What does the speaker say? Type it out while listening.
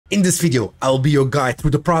In this video, I'll be your guide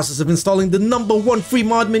through the process of installing the #1 free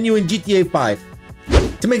mod Menyoo in GTA 5.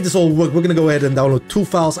 To make this all work, we're gonna go ahead and download 2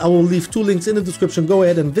 files. I will leave 2 links in the description. Go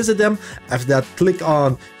ahead and visit them. After that, click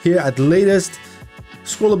on here at latest,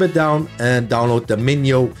 scroll a bit down and download the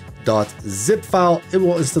Menyoo.zip file. It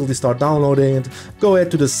will instantly start downloading it. Go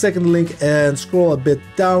ahead to the second link and scroll a bit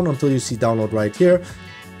down until you see download right here.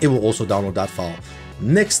 It will also download that file.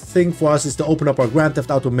 Next thing for us is to open up our Grand Theft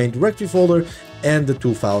Auto main directory folder and the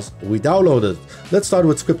 2 files we downloaded. Let's start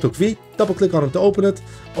with ScriptHookV. Double click on it to open it.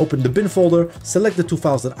 Open the bin folder, select the 2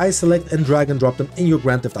 files that I select and drag and drop them in your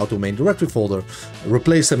Grand Theft Auto main directory folder.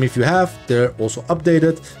 Replace them if you have, they're also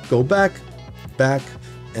updated. Go back,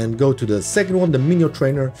 and go to the second one, the Menyoo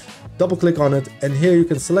trainer. Double click on it, and here you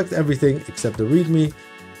can select everything except the README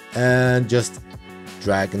and just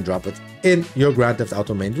drag and drop it in your Grand Theft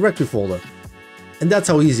Auto main directory folder. And that's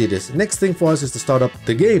how easy it is. Next thing for us is to start up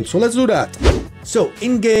the game. So let's do that. So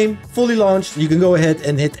in game, fully launched, you can go ahead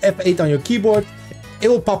and hit F8 on your keyboard. It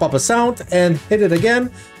will pop up a sound and hit it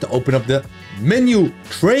again to open up the Menyoo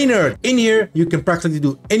trainer. In here, you can practically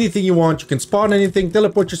do anything you want. You can spawn anything,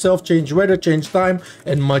 teleport yourself, change weather, change time,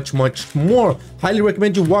 and much more. Highly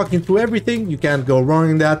recommend you walking through everything. You can't go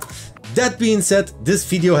wrong in that. That being said, this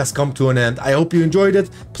video has come to an end. I hope you enjoyed it.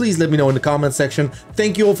 Please let me know in the comment section.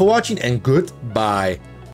 Thank you all for watching and goodbye.